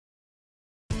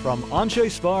From Anshe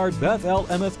Sfard Beth El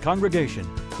Emeth Congregation,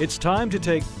 it's time to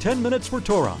take 10 minutes for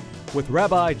Torah with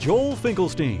Rabbi Joel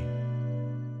Finkelstein.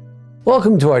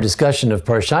 Welcome to our discussion of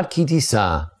Parshat Ki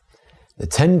Tissa, the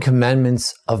 10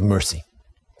 Commandments of Mercy.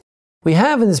 We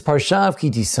have in this Parsha of Ki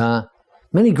Tissa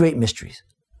many great mysteries,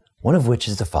 one of which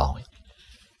is the following.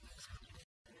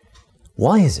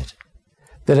 Why is it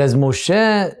that as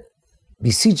Moshe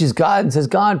beseeches God and says,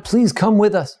 God, please come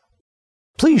with us.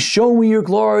 Please show me your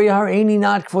glory, hareini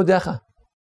nat kvodecha.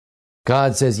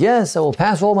 God says, yes, I will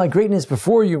pass all my greatness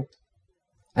before you.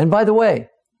 And by the way,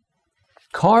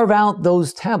 carve out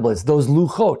those tablets, those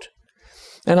luchot,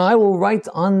 and I will write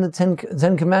on the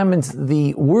Ten Commandments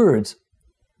the words.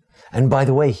 And by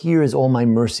the way, here is all my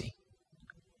mercy.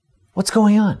 What's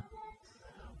going on?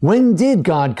 When did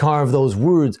God carve those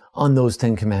words on those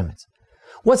 10 Commandments?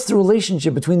 What's the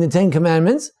relationship between the 10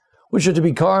 Commandments, which are to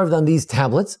be carved on these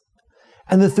tablets,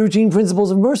 and the 13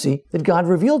 principles of mercy that God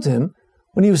revealed to him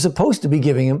when he was supposed to be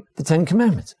giving him the 10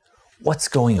 Commandments? What's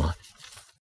going on?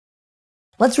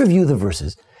 Let's review the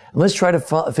verses, and let's try to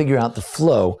figure out the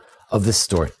flow of this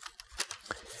story.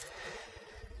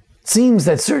 It seems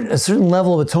that a certain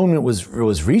level of atonement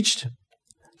was reached,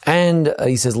 and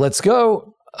he says, let's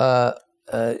go,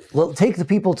 take the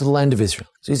people to the land of Israel.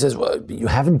 So he says, well, you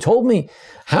haven't told me,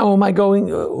 how am I going,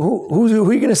 who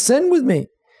are you going to send with me?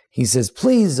 He says,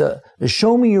 please,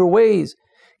 show me your ways.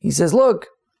 He says, look,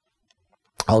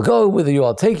 I'll go with you,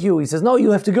 I'll take you. He says, no,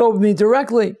 you have to go with me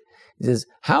directly. He says,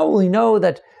 how will he know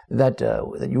that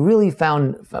we really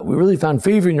found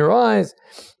favor in your eyes?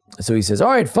 So he says,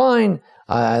 all right, fine,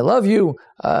 I love you.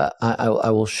 I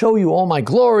will show you all my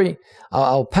glory.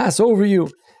 I'll pass over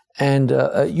you, and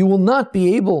you will not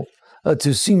be able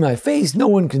to see my face. No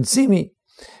one can see me,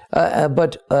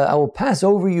 but I will pass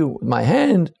over you with my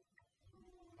hand.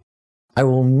 I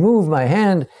will move my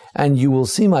hand, and you will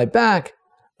see my back,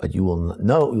 but you will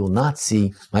not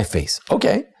see my face.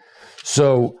 Okay,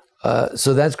 so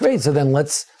that's great. So then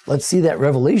let's see that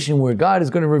revelation where God is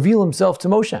going to reveal himself to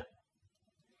Moshe.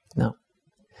 Now,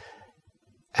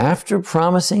 after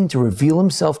promising to reveal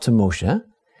himself to Moshe,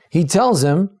 he tells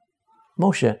him,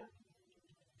 Moshe,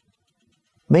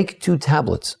 make 2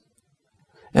 tablets,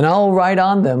 and I'll write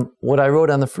on them what I wrote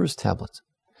on the first tablets.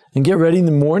 And get ready in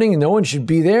the morning, and no one should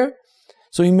be there.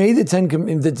 So he made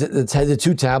the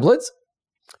 2 tablets,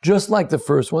 just like the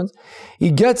first ones. He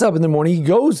gets up in the morning, he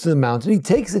goes to the mountain, he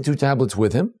takes the 2 tablets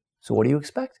with him. So what do you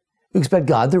expect? You expect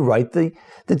God to write the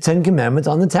 10 Commandments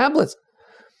on the tablets.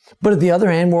 But on the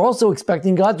other hand, we're also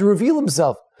expecting God to reveal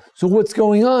himself. So what's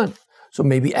going on? So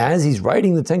maybe as he's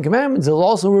writing the 10 Commandments, he'll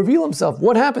also reveal himself.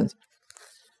 What happens?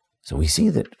 So we see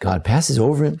that God passes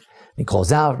over him, and he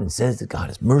calls out and says that God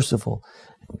is merciful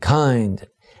and kind, and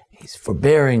he's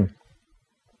forbearing,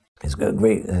 has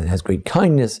great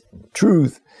kindness,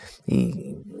 truth.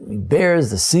 He bears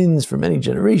the sins for many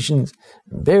generations,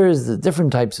 and bears the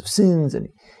different types of sins, and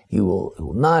he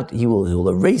will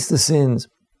erase the sins.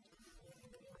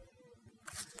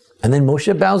 And then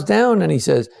Moshe bows down and he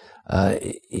says,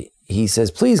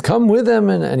 please come with them,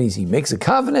 and he makes a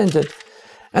covenant.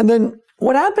 And then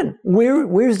what happened?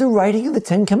 Where's the writing of the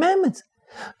 10 Commandments?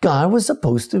 God was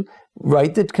supposed to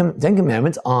write the 10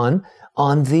 Commandments on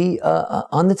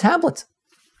the tablets.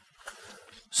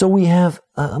 So we have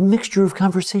a mixture of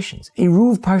conversations.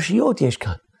 Eruv parshiot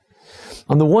yeshkan.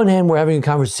 On the one hand, we're having a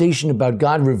conversation about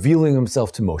God revealing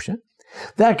himself to Moshe.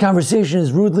 That conversation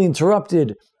is rudely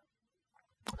interrupted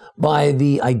by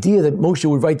the idea that Moshe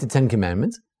would write the 10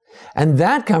 Commandments. And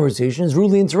that conversation is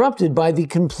rudely interrupted by the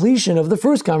completion of the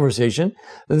first conversation,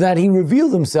 that he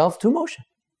revealed himself to Moshe.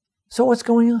 So what's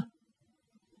going on?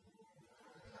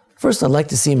 First, I'd like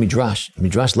to see a midrash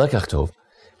lekach tov,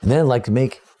 and then I'd like to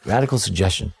make a radical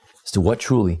suggestion as to what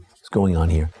truly is going on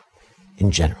here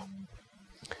in general.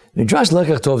 Midrash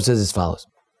lekach tov says as follows.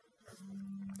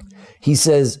 He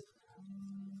says,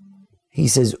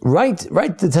 write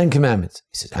the 10 Commandments.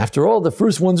 He says, after all, the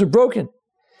first ones are broken.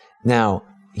 Now,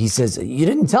 he says, you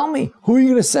didn't tell me. Who are you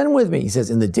going to send with me? He says,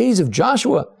 in the days of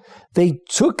Joshua, they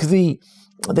took the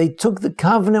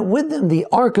covenant with them, the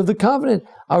Ark of the Covenant,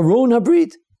 Aron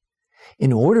Habrit.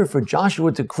 In order for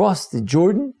Joshua to cross the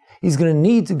Jordan, he's going to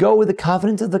need to go with the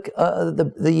covenant of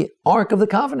the Ark of the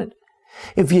Covenant.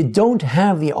 If you don't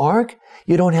have the Ark,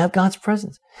 you don't have God's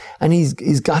presence. And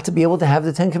he's got to be able to have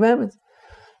the 10 Commandments.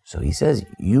 So he says,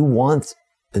 you want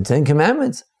the 10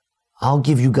 Commandments? I'll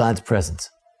give you God's presence.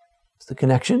 It's the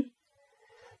connection.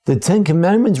 The 10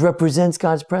 Commandments represents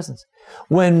God's presence.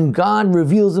 When God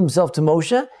reveals himself to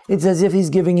Moshe, it's as if he's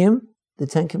giving him the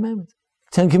 10 Commandments.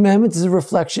 10 Commandments is a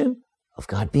reflection of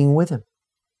God being with him.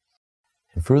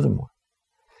 And furthermore,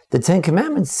 the Ten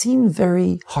Commandments seem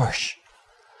very harsh.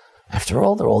 After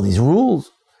all, there are all these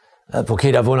rules. God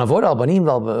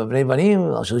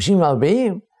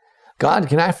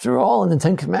can, after all, in the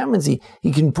Ten Commandments,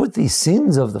 he can put these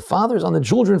sins of the fathers on the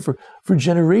children for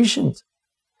generations.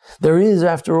 There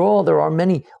are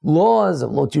many laws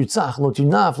of lo tirtzach, lo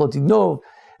tirnaf, lo tignov,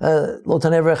 lo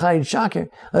tanev rechayid shaker.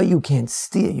 You can't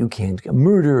steal, you can't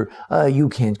murder, you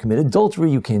can't commit adultery,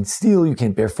 you can't steal, you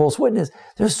can't bear false witness.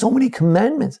 There's so many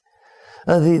commandments.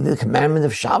 The commandment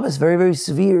of Shabbos, very, very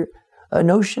severe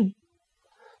notion.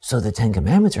 So the Ten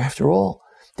Commandments are, after all,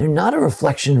 they're not a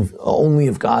reflection only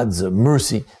of God's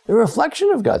mercy. They're a reflection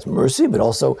of God's mercy, but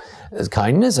also as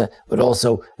kindness, but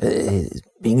also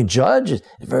being a judge,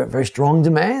 very, very strong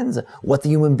demands, what the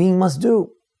human being must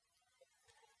do.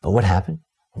 But what happened?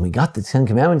 When we got the Ten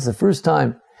Commandments the first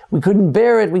time, we couldn't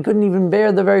bear it. We couldn't even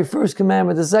bear the very first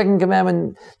commandment, the second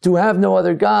commandment, to have no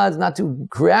other gods, not to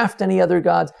craft any other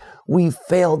gods. We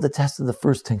failed the test of the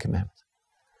first 10 commandments.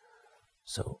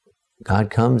 So God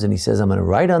comes and he says, I'm going to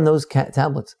write on those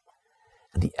tablets.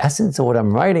 And the essence of what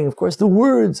I'm writing, of course, the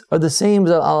words are the same.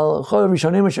 The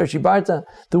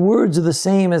words are the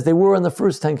same as they were in the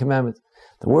first 10 commandments.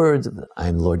 The words of I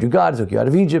am the Lord your God, took you out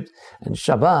of Egypt, and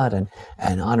Shabbat,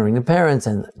 and honoring the parents,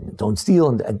 and don't steal,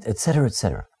 and etc.,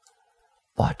 etc.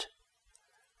 But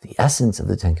the essence of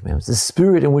the 10 commandments, the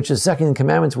spirit in which the second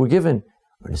commandments were given,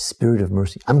 are the spirit of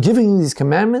mercy. I'm giving you these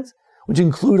commandments, which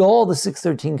include all the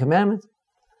 613 commandments,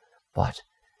 but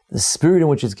the spirit in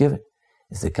which it's given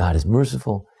is that God is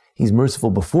merciful. He's merciful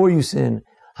before you sin.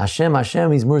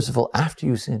 Hashem, He's merciful after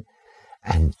you sin.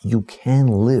 And you can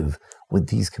live with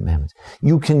these commandments.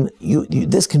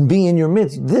 This can be in your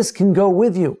midst. This can go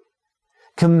with you.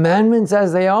 Commandments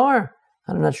as they are,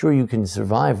 I'm not sure you can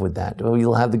survive with that. Well,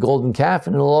 you'll have the golden calf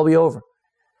and it'll all be over.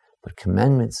 But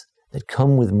commandments that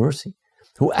come with mercy,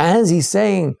 who as he's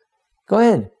saying, go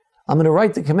ahead, I'm going to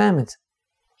write the commandments.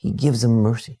 He gives them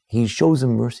mercy. He shows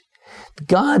them mercy.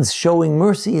 God's showing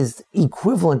mercy is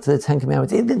equivalent to the 10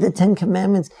 commandments. The 10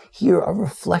 commandments here are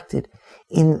reflected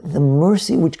in the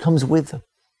mercy which comes with them.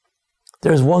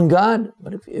 There's one God,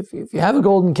 but if you have a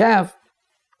golden calf,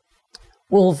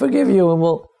 we'll forgive you and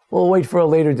we'll wait for a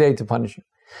later day to punish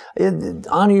you.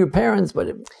 Honor your parents,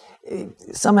 but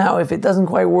somehow if it doesn't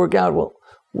quite work out,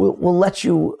 we'll let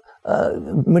you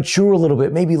mature a little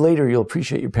bit. Maybe later you'll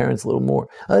appreciate your parents a little more.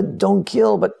 Don't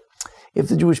kill, but if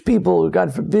the Jewish people,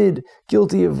 God forbid,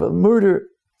 guilty of murder,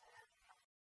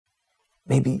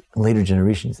 maybe in later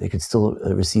generations they could still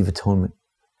receive atonement.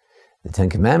 The 10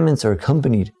 commandments are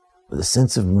accompanied with a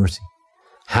sense of mercy.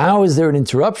 How is there an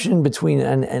interruption between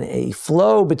and a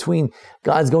flow between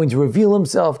God's going to reveal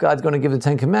himself, God's going to give the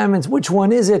 10 commandments? Which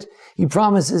one is it? He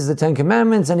promises the 10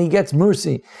 commandments and he gets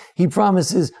mercy. He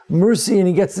promises mercy and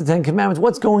he gets the 10 commandments.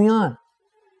 What's going on?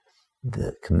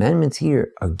 The commandments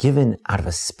here are given out of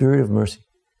a spirit of mercy.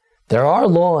 There are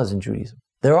laws in Judaism.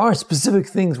 There are specific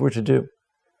things we're to do.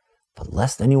 But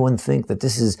lest anyone think that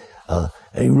this is a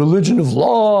religion of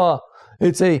law,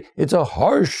 it's a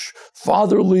harsh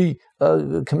fatherly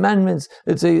commandments.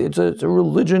 It's a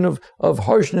religion of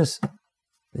harshness.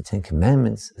 The 10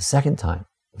 commandments, the second time,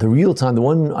 the real time, the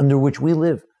one under which we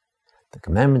live, the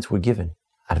commandments were given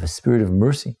out of a spirit of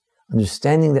mercy,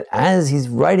 understanding that as he's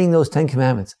writing those 10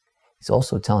 commandments, he's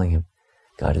also telling him,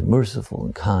 God is merciful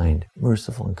and kind,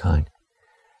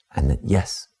 and that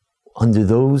yes, under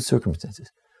those circumstances,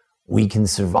 we can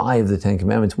survive the 10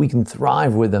 commandments. We can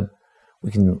thrive with them. We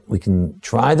can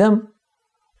try them.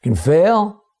 We can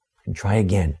fail. We can try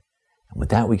again. And with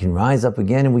that, we can rise up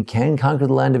again and we can conquer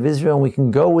the land of Israel and we can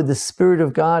go with the Spirit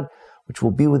of God, which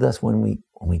will be with us when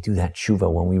we do that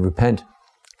tshuva, when we repent.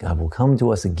 God will come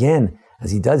to us again,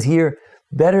 as he does here,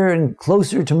 better and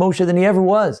closer to Moshe than he ever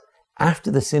was.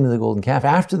 After the sin of the golden calf,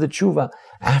 after the tshuva,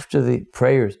 after the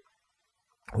prayers,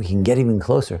 we can get even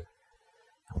closer.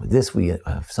 And with this, we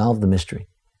have solved the mystery.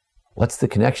 What's the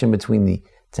connection between the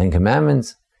 10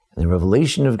 commandments and the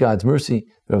revelation of God's mercy?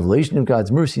 The revelation of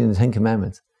God's mercy in the 10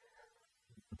 commandments.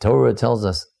 The Torah tells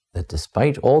us that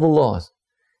despite all the laws,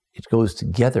 it goes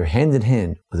together hand in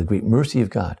hand with the great mercy of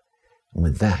God. And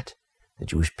with that, the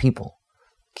Jewish people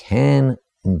can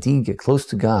indeed get close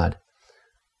to God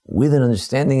with an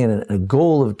understanding and a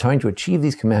goal of trying to achieve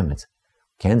these commandments.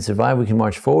 We can survive, we can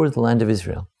march forward to the land of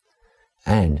Israel.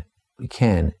 And we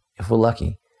can, if we're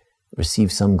lucky,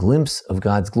 receive some glimpse of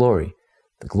God's glory.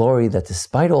 The glory that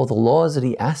despite all the laws that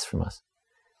he asks from us,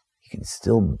 he can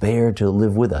still bear to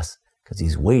live with us because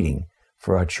he's waiting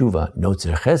for our tshuva.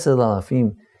 Notzer chesed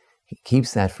alafim. He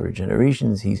keeps that for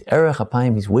generations. He's erech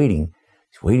apayim. He's waiting.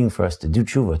 He's waiting for us to do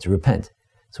tshuva, to repent.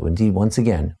 So indeed, once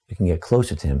again, we can get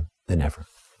closer to him than ever.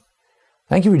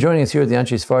 Thank you for joining us here at the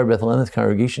Anshe Sfar Beth El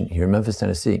congregation here in Memphis,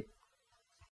 Tennessee.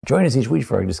 Join us each week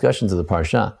for our discussions of the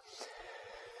Parsha.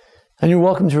 And you're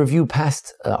welcome to review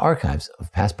past archives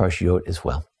of past Parshiot as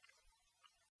well.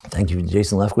 Thank you to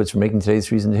Jason Lefkowitz for making today's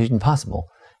presentation possible.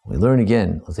 We learn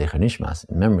again, L'zecher Nishmas,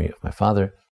 in memory of my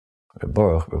father, Reb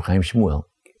Baruch, Reb Chaim Shmuel,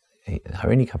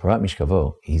 Harini Kaparat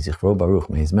Mishkavo, Yizichro Baruch,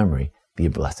 may his memory be a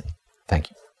blessing. Thank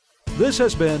you. This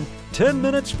has been 10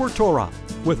 Minutes for Torah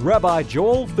with Rabbi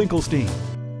Joel Finkelstein.